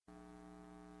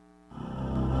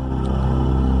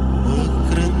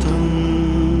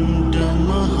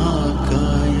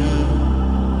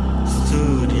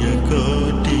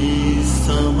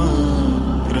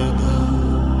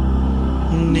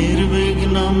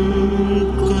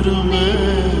कुरु मे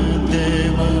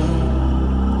देव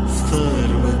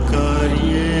सर्वकार्येषु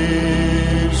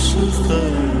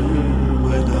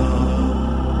सर्वदा.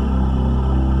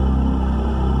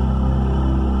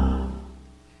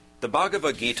 The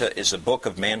Bhagavad Gita is a book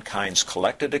of mankind's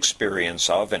collected experience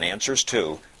of and answers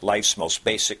to life's most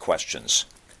basic questions.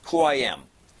 Who I am,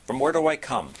 from where do I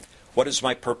come, what is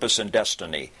my purpose and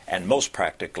destiny, and most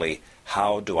practically,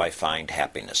 how do I find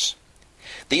happiness?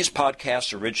 These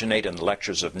podcasts originate in the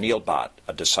lectures of Neil Bhatt,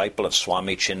 a disciple of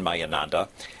Swami Chinmayananda.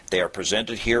 They are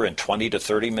presented here in 20 to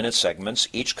 30-minute segments,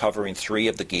 each covering 3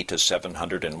 of the Gita's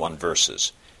 701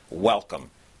 verses. Welcome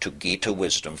to Gita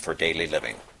Wisdom for Daily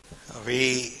Living.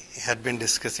 We had been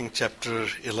discussing chapter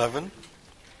 11,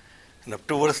 and up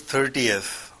to verse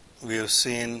 30th, we have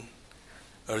seen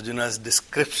Arjuna's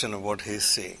description of what he is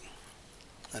seeing.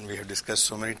 And we have discussed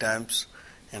so many times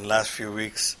in last few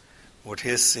weeks, what he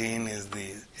has seen is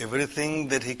everything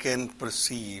that he can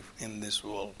perceive in this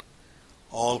world,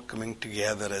 all coming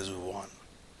together as one.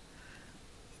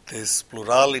 This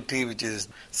plurality which is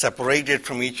separated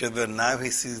from each other, now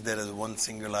he sees that as one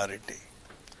singularity.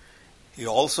 He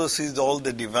also sees all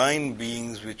the divine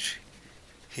beings which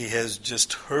he has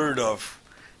just heard of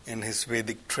in his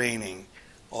Vedic training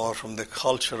or from the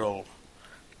cultural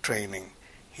training.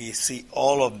 He sees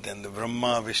all of them, the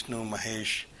Brahma, Vishnu,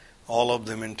 Mahesh, all of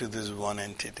them into this one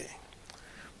entity.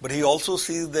 But he also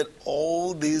sees that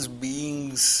all these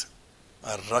beings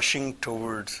are rushing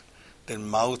towards the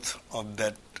mouth of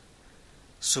that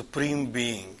supreme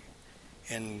being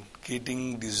and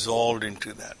getting dissolved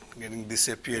into that,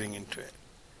 disappearing into it.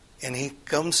 And he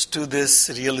comes to this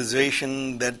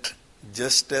realization that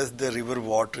just as the river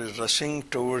water is rushing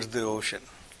towards the ocean,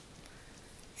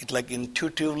 it like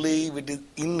intuitively with its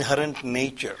inherent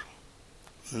nature,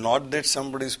 not that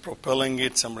somebody is propelling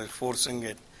it, somebody is forcing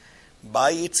it,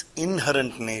 by its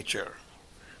inherent nature,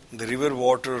 the river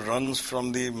water runs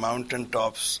from the mountain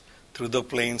tops through the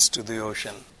plains to the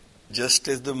ocean. Just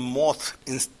as the moth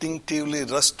instinctively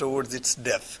rushes towards its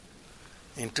death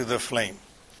into the flame,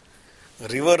 a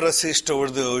river rushes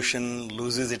towards the ocean,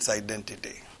 loses its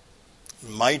identity.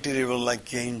 Mighty river like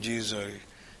Ganges or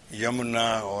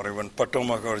Yamuna or even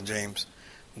Potomac or James,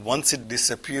 once it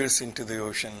disappears into the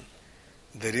ocean,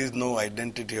 there is no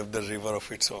identity of the river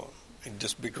of its own. It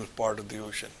just becomes part of the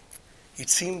ocean. It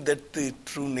seemed that the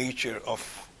true nature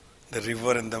of the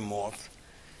river and the moth.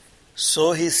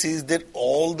 So he sees that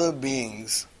all the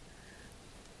beings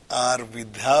are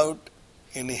without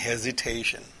any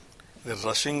hesitation. They're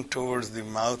rushing towards the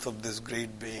mouth of this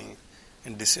great being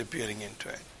and disappearing into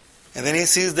it. And then he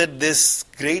sees that this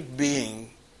great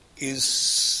being is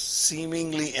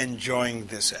seemingly enjoying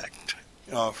this act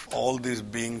of all these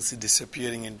beings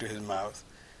disappearing into his mouth.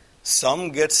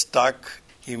 Some get stuck.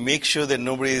 He makes sure that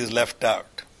nobody is left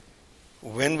out.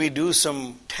 When we do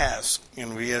some task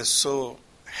and we are so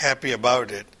happy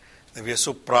about it, that we are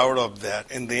so proud of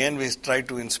that, in the end we try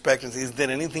to inspect and see, is there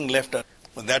anything left out?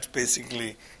 Well, that's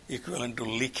basically equivalent to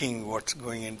leaking what's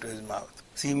going into his mouth.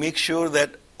 So he makes sure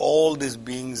that all these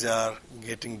beings are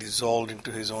getting dissolved into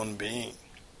his own being.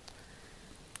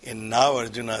 And now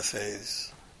Arjuna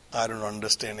says, I don't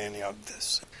understand any of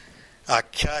this.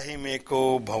 Akhyahi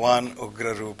meko bhavan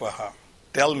ugra rupaha.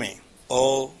 Tell me,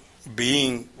 O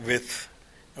being with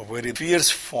a very fierce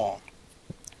form,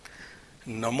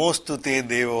 Namostute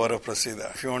Devavara Prasida.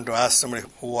 If you want to ask somebody,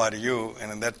 who are you,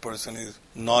 and that person is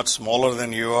not smaller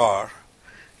than you are,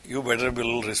 you better be a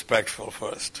little respectful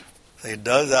first. So he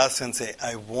does ask and say,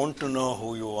 I want to know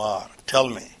who you are. Tell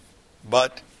me.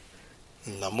 But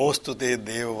Namostute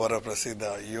Devavara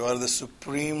Prasida. You are the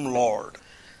Supreme Lord.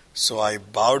 So I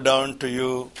bow down to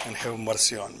you and have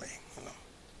mercy on me.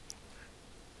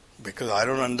 Because I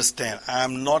don't understand. I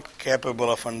am not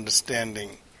capable of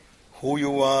understanding who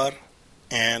you are,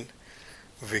 and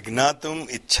Vignatum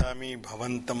Ichchami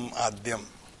Bhavantam Adyam.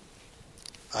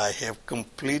 I have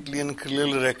completely and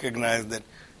clearly recognized that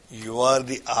you are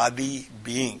the Adi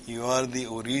being. You are the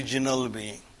original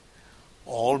being.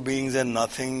 All beings are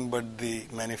nothing but the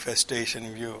manifestation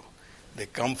of you. They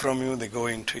come from you, they go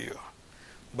into you.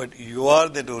 But you are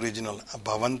that original.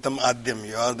 Bhavantam Adyam.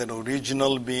 You are that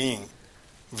original being.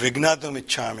 Vignatum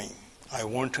Ichchami. I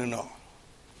want to know.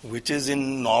 Which is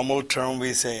in normal term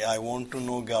we say, I want to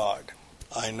know God.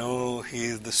 I know He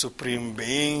is the Supreme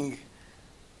Being.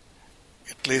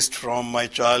 At least from my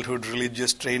childhood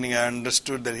religious training, I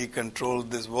understood that He controls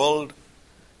this world.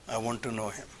 I want to know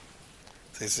Him.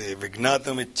 So they say,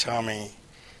 Vignatam Ichchami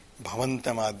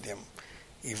Bhavantam Adyam.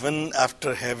 Even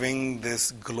after having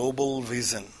this global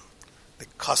vision, the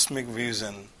cosmic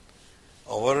vision,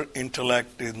 our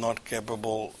intellect is not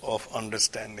capable of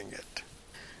understanding it.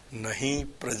 Nahi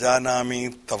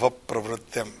prajanami tava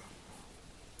pravrityam.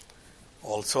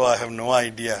 Also, I have no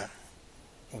idea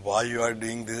why you are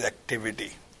doing this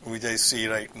activity, which I see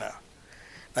right now.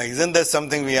 Now, isn't that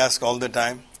something we ask all the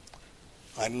time?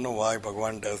 I don't know why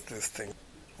Bhagavan does this thing.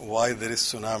 Why there is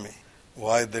tsunami?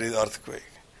 Why there is earthquake?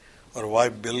 Or why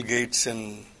Bill Gates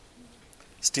and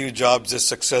Steve Jobs is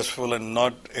successful and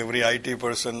not every IT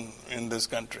person in this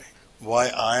country? Why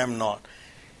I am not?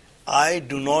 I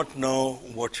do not know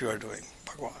what you are doing,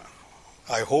 Bhagavan.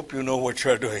 I hope you know what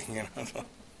you are doing.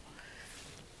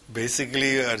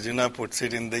 Basically, Arjuna puts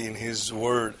it in his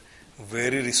word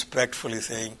very respectfully,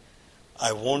 saying,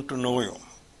 I want to know you,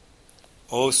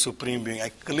 O Supreme Being. I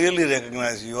clearly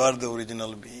recognize you are the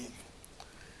original being,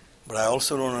 but I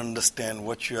also don't understand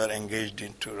what you are engaged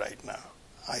into right now.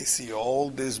 I see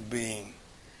all this being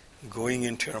going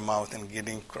into your mouth and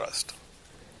getting crushed.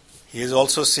 We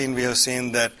have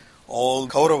seen that all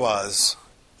Kauravas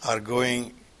are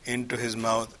going into his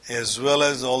mouth, as well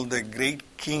as all the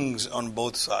great kings on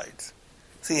both sides.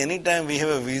 See, anytime we have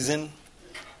a vision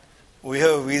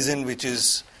which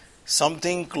is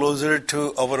something closer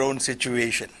to our own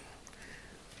situation.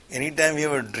 Anytime we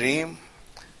have a dream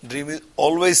is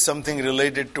always something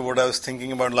related to what I was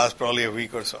thinking about last probably a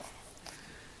week or so.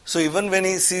 So even when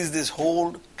he sees this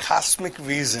whole cosmic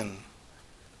vision,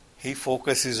 he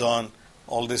focuses on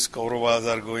all these Kauravas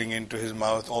are going into his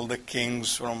mouth, all the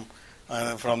kings from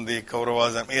the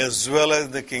Kauravas, as well as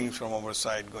the kings from our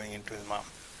side going into his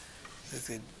mouth. He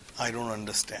said, I don't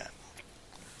understand.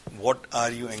 What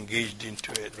are you engaged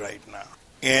into it right now?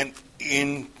 And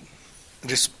in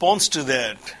response to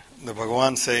that, the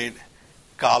Bhagavan said,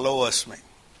 Kalo asmi.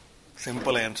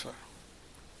 Simple answer.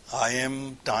 I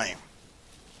am time.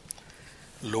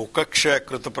 Lokaksha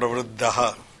krita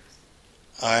pravriddaha.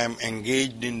 I am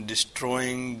engaged in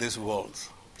destroying this world.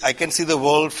 I can see the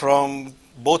world from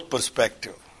both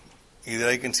perspectives. Either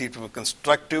I can see it from a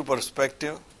constructive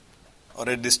perspective or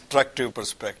a destructive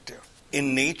perspective.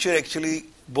 In nature, actually,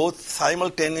 both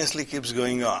simultaneously keeps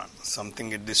going on. Something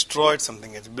gets destroyed,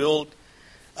 something gets built.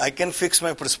 I can fix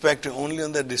my perspective only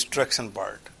on the destruction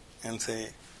part and say,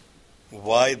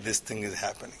 why this thing is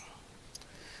happening.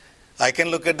 I can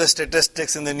look at the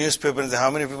statistics in the newspaper and say,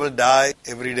 how many people die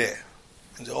every day?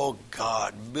 And say, oh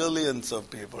God, billions of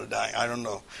people die. I don't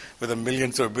know whether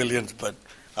millions or billions, but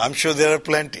I'm sure there are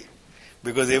plenty.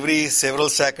 Because every several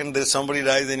seconds there's somebody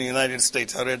dies in the United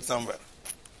States. I read somewhere.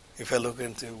 If I look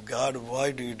and say, God,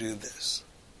 why do you do this?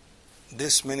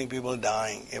 This many people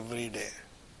dying every day.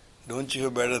 Don't you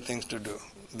have better things to do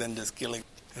than just killing?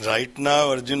 Right now,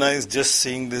 Arjuna is just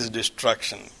seeing this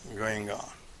destruction going on.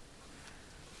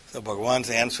 So Bhagavan's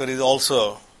answer is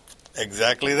also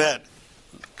exactly that.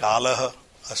 Kalaha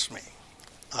asmi.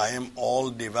 I am all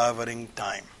devouring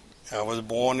time. I was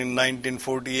born in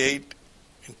 1948.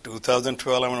 In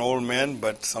 2012, I'm an old man,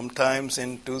 but sometimes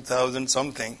in 2000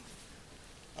 something,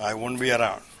 I won't be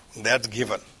around. That's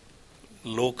given.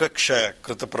 Lokakshaya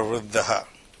krita pravriddaha.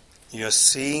 You're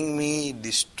seeing me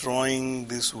destroying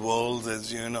this world,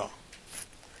 as you know.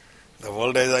 The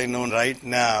world as I know right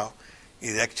now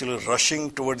is actually rushing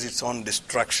towards its own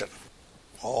destruction.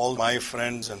 All my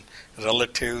friends and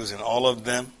relatives and all of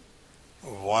them,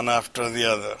 one after the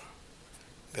other,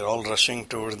 they're all rushing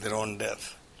towards their own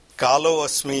death. Kalo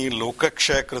asmi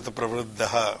lokakshaya krita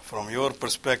pravriddaha. From your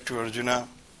perspective, Arjuna,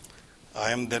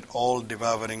 I am that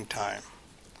all-devouring time.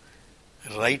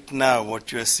 Right now,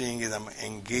 what you are seeing is I'm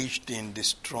engaged in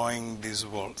destroying these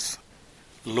worlds.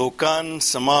 Lokan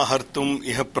samahartum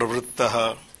iha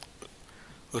pravrittaha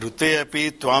rute api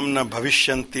tvam na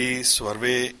bhavishyanti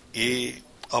swarve e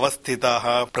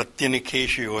avasthitaha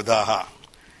pratyanikeshu yodaha.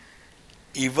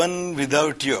 Even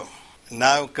without you,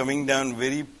 now coming down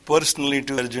very personally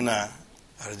to Arjuna,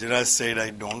 Arjuna said,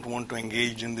 I don't want to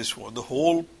engage in this war. The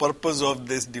whole purpose of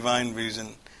this divine vision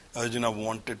Arjuna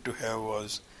wanted to have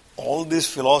was, all this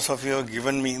philosophy you have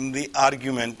given me in the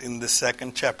argument in the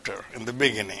second chapter, in the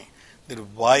beginning, that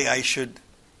why I should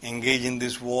engage in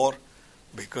this war,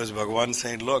 because Bhagavan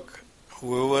said, look,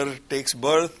 whoever takes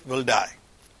birth will die.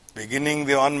 Beginning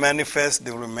they unmanifest,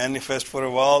 they will manifest for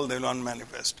a while, they will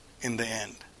unmanifest in the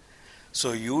end.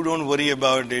 So you don't worry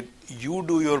about it, you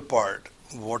do your part.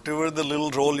 Whatever the little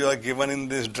role you are given in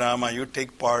this drama, you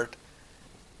take part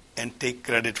and take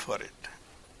credit for it.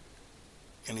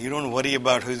 And you don't worry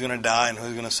about who's going to die and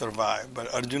who's going to survive.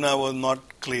 But Arjuna was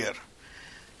not clear.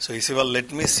 So he said, well,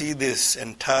 let me see this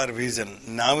entire vision.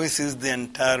 Now he sees the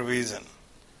entire vision.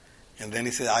 And then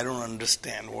he says, I don't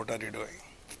understand. What are you doing?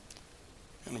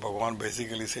 And Bhagavan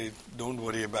basically said, don't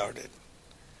worry about it.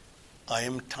 I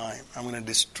am time. I'm going to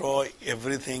destroy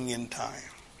everything in time.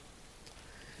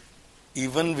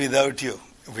 even without you,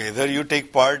 whether you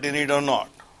take part in it or not,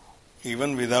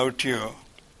 even without you,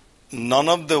 none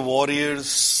of the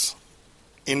warriors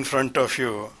in front of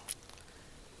you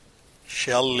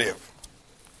shall live.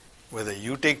 Whether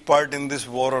you take part in this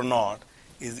war or not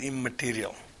is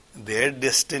immaterial. Their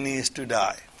destiny is to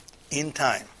die in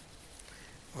time.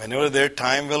 Whenever their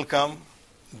time will come,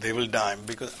 they will die,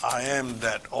 because I am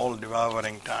that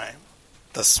all-devouring time.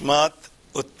 Tasmat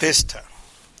uttishta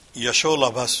yasho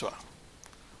labhasva.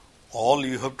 All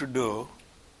you have to do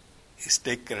is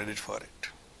take credit for it.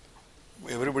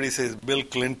 Everybody says Bill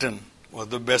Clinton was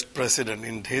the best president.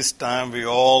 In his time we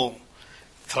all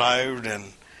thrived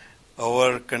and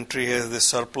our country has the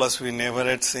surplus we never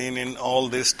had seen in all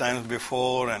these times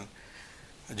before, and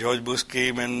George Bush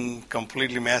came and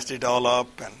completely messed it all up.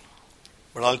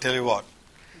 But I'll tell you what,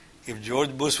 if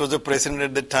George Bush was the president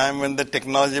at the time when the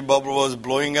technology bubble was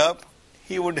blowing up,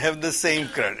 he would have the same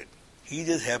credit. He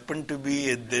just happened to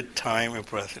be at that time a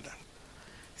president.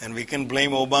 And we can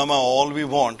blame Obama all we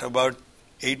want about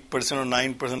 8% or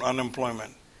 9%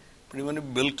 unemployment. But even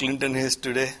if Bill Clinton is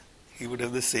today, he would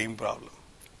have the same problem.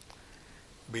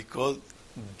 Because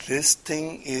this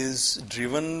thing is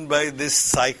driven by these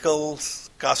cycles,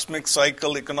 cosmic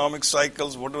cycle, economic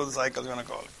cycles, whatever the cycle you want to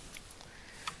call it.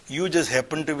 You just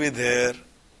happen to be there,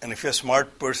 and if you're a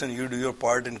smart person, you do your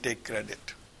part and take credit.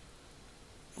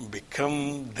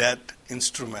 Become that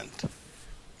instrument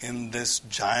in this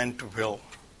giant wheel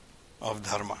of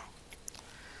dharma.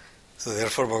 So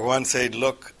therefore Bhagavan said,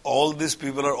 look, all these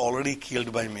people are already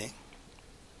killed by me.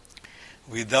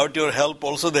 Without your help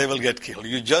also they will get killed.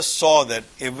 You just saw that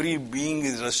every being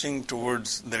is rushing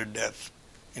towards their death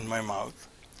in my mouth.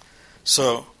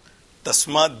 So,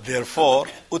 tasmat, therefore,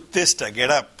 uttishta,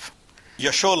 get up,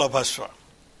 yasho labhasva,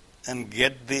 and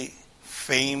get the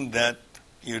fame that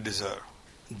you deserve.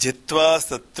 Jitva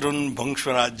satrun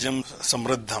bhangshvarajyam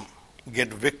samruddham, get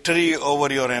victory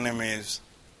over your enemies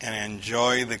and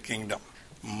enjoy the kingdom.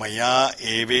 Maya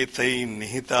evetai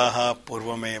nihitaha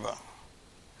purvameva.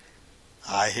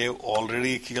 I have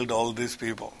already killed all these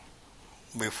people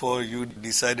before you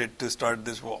decided to start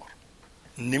this war.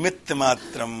 Nimitta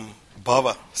matram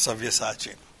bhava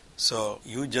savyasachin. So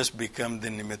you just become the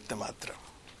nimitta matra.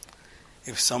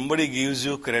 If somebody gives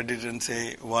you credit and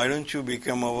say, why don't you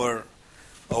become our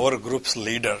group's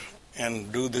leader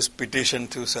and do this petition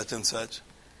to such and such,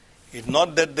 it's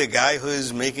not that the guy who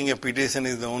is making a petition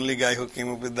is the only guy who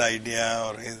came up with the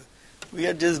idea, we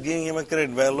are just giving him a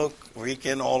credit. Well, look, we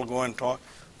can all go and talk.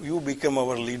 You become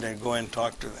our leader, go and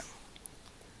talk to them.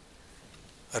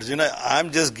 Arjuna,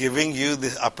 I'm just giving you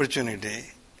this opportunity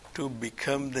to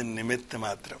become the nimitta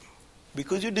matram,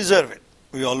 because you deserve it.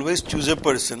 We always choose a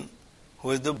person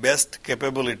who has the best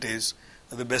capabilities,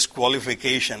 the best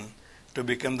qualification to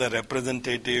become the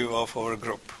representative of our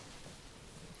group.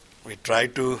 We try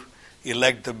to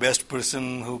elect the best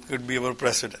person who could be our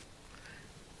president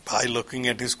by looking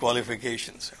at his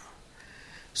qualifications.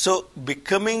 So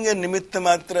becoming a nimitta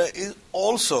matra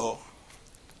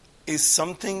is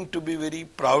something to be very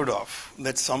proud of,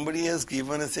 that somebody has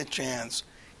given us a chance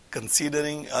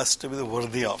considering us to be the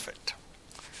worthy of it.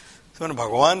 So when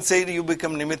Bhagavan said you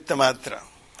become nimitta matra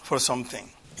for something,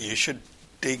 you should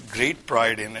take great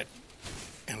pride in it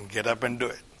and get up and do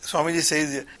it. Swamiji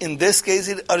says, in this case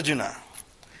it's Arjuna.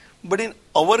 But in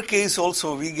our case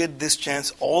also we get this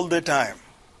chance all the time.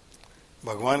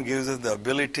 Bhagavan gives us the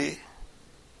ability,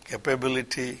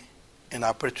 capability and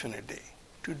opportunity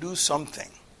to do something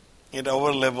at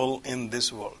our level in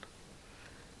this world.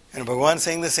 And Bhagavan is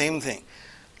saying the same thing.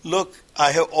 Look,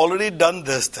 I have already done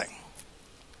this thing.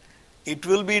 It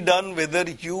will be done whether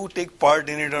you take part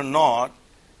in it or not,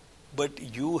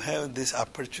 but you have this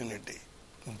opportunity.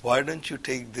 Why don't you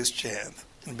take this chance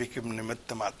and become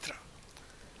nimitta matra?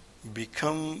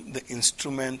 Become the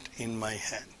instrument in my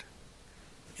hand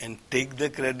and take the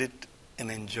credit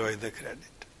and enjoy the credit.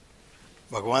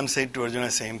 Bhagavan said to Arjuna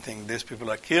the same thing. These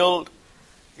people are killed.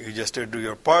 You just have to do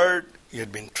your part. You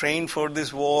had been trained for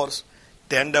these wars.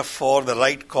 Stand up for the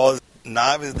right cause.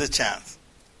 Now is the chance.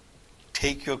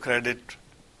 Take your credit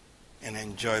and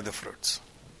enjoy the fruits.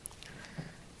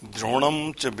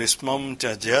 Dronam cha bhismam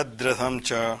cha jayadratham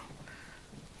cha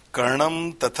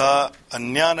karnam tatha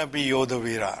anyanapi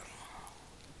yodhavira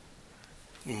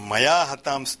maya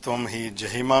hatam stvam hi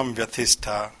jahimam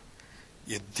vyathistha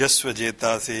yadhyasva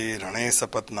jetasi rane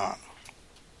sapatna.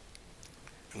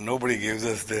 Nobody gives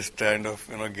us this kind of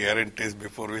guarantees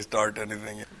before we start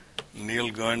anything. Neil,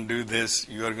 go and do this.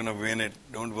 You are going to win it.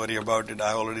 Don't worry about it.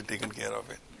 I already taken care of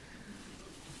it.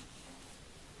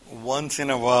 Once in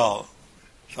a while,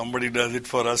 somebody does it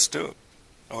for us too.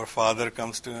 Our father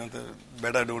comes to us,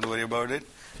 Beta, don't worry about it.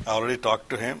 I already talked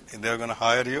to him. They're going to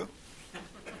hire you.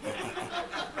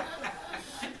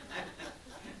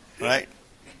 Right?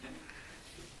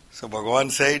 So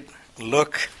Bhagavan said,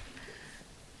 look,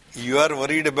 you are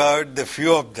worried about the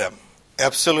few of them.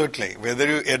 Absolutely, whether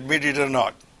you admit it or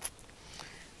not.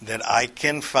 That I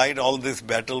can fight all this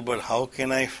battle, but how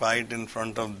can I fight in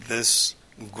front of this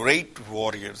great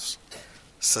warriors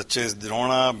such as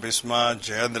Drona, Bhisma,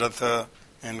 Jayadratha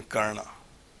and Karna?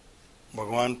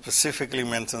 Bhagavan specifically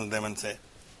mentions them and says,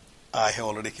 I have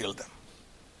already killed them.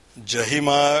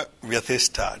 Jahima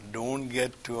Vyathishta. Don't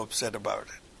get too upset about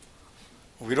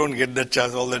it. We don't get that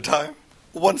chance all the time.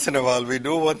 Once in a while we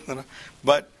do,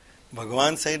 but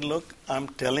Bhagavan said, look, I'm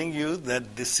telling you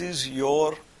that this is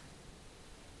your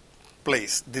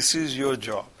place. This is your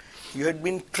job. You had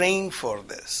been trained for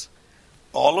this.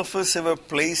 All of us have a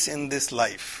place in this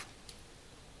life.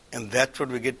 And that's what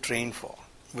we get trained for,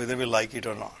 whether we like it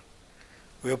or not.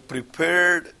 We are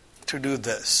prepared to do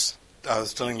this. I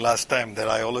was telling last time that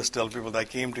I always tell people that I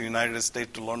came to United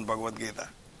States to learn Bhagavad Gita.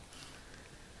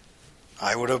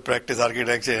 I would have practiced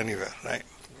architecture anywhere, right?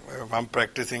 If I'm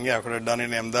practicing here, I could have done it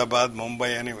in Ahmedabad,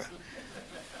 Mumbai, anywhere.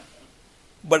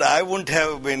 But I wouldn't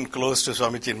have been close to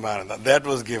Swami Chinmayananda. That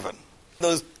was given.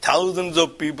 Those thousands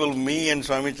of people, me and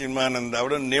Swami Chinmayananda, I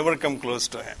would have never come close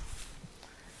to him.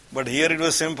 But here it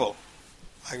was simple.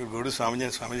 I could go to Swamiji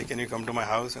and Swamiji, can you come to my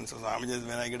house? And so Swamiji,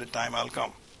 when I get a time, I'll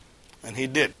come. And he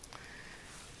did.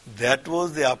 That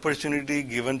was the opportunity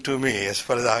given to me, as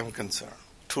far as I'm concerned,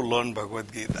 to learn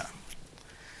Bhagavad Gita.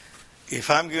 If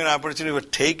I'm given an opportunity to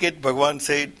take it, Bhagavan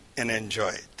said, and enjoy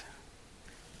it.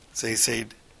 So he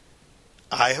said,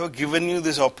 I have given you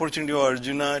this opportunity,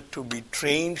 Arjuna, to be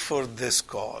trained for this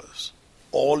cause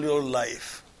all your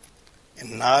life.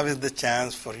 And now is the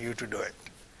chance for you to do it.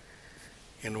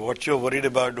 And what you're worried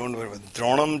about, don't worry about.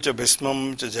 Dronam cha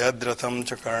Bhismam cha Jayadratham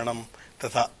cha Karnam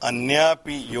tatha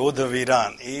anyapi yodha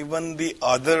viran. Even the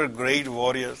other great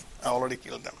warriors, I already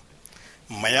killed them.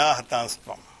 Maya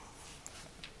hatansvam.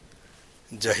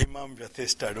 Jahimam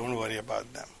Vyathishta, don't worry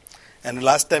about them. And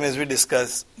last time as we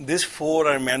discussed, these four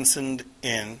are mentioned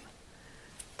in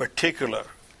particular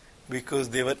because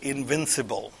they were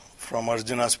invincible from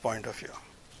Arjuna's point of view.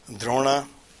 Drona,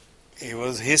 he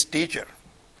was his teacher.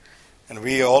 And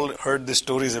we all heard the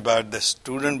stories about the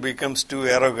student becomes too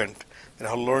arrogant. That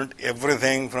I learned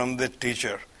everything from the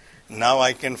teacher. Now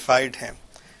I can fight him.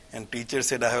 And teacher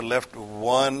said, I have left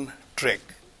one trick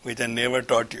which I never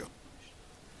taught you.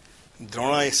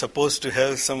 Drona is supposed to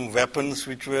have some weapons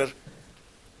which were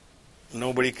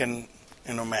nobody can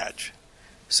match.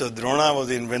 So Drona was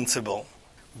invincible.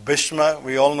 Bhishma,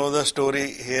 we all know the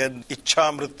story, he had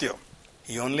Ichha Mrityu.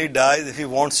 He only dies if he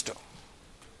wants to.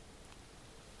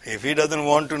 If he doesn't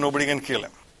want to, nobody can kill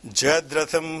him.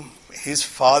 Jayadratham, his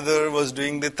father was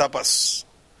doing the tapas.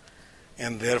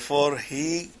 And therefore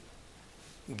he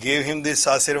gave him this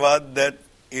asirvad that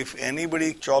if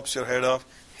anybody chops your head off,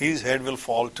 his head will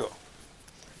fall too.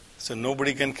 So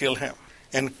nobody can kill him.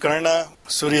 And Karna,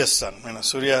 Surya's son,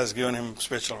 Surya has given him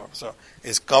special weapons. So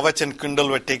his Kavach and Kundal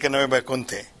were taken away by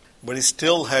Kunti, but he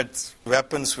still had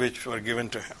weapons which were given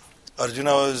to him.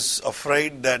 Arjuna was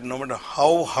afraid that no matter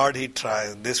how hard he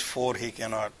tries, this four he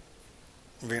cannot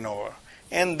win over.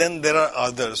 And then there are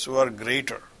others who are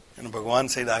greater. And Bhagavan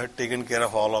said, I have taken care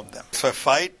of all of them. If I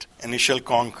fight, and he shall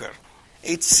conquer.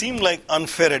 It seemed like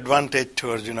unfair advantage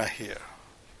to Arjuna here.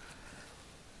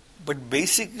 But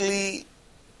basically,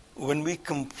 when we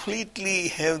completely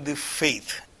have the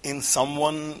faith in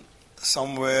someone,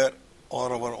 somewhere,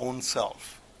 or our own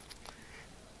self,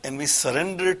 and we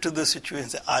surrender to the situation,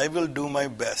 say, I will do my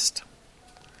best,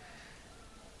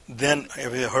 then,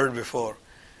 as we heard before,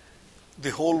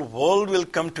 the whole world will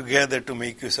come together to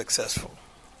make you successful.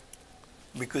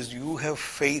 Because you have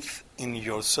faith in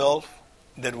yourself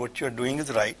that what you are doing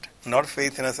is right. Not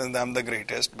faith in a sense that I'm the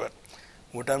greatest, but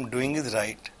what I'm doing is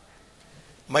right.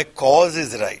 My cause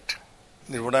is right.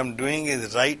 That what I'm doing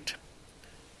is right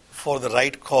for the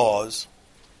right cause.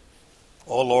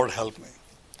 Oh Lord, help me.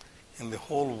 And the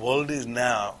whole world is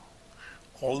now,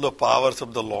 all the powers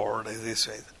of the Lord, as he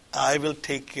says, I will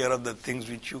take care of the things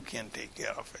which you can't take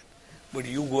care of it. But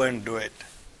you go and do it,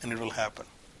 and it will happen.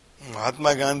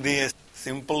 Mahatma Gandhi, a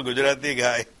simple Gujarati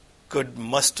guy, could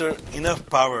muster enough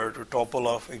power to topple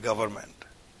off a government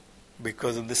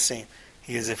because of the same.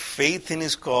 He has a faith in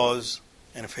his cause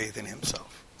and a faith in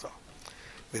himself. So,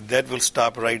 with that, we'll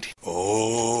stop right here. Om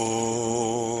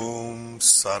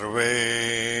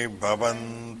Sarve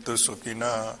Bhavantu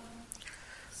Sukhina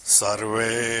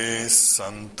Sarve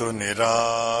Santu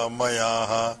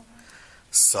Niramayaha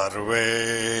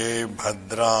Sarve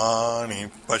Bhadrani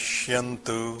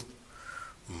Pashyantu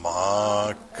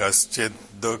मा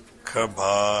कश्चित्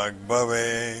दुःखभाग्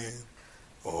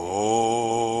भवेत्।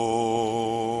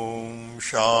 ॐ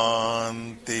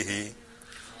शान्तिः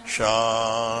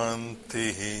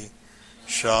शान्तिः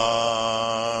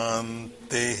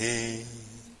शान्तिः।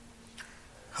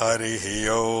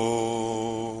 हरिः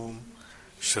ओम्।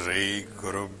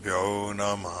 श्रीगुरुभ्यो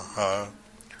नमः।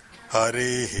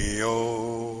 हरिः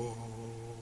ओम्।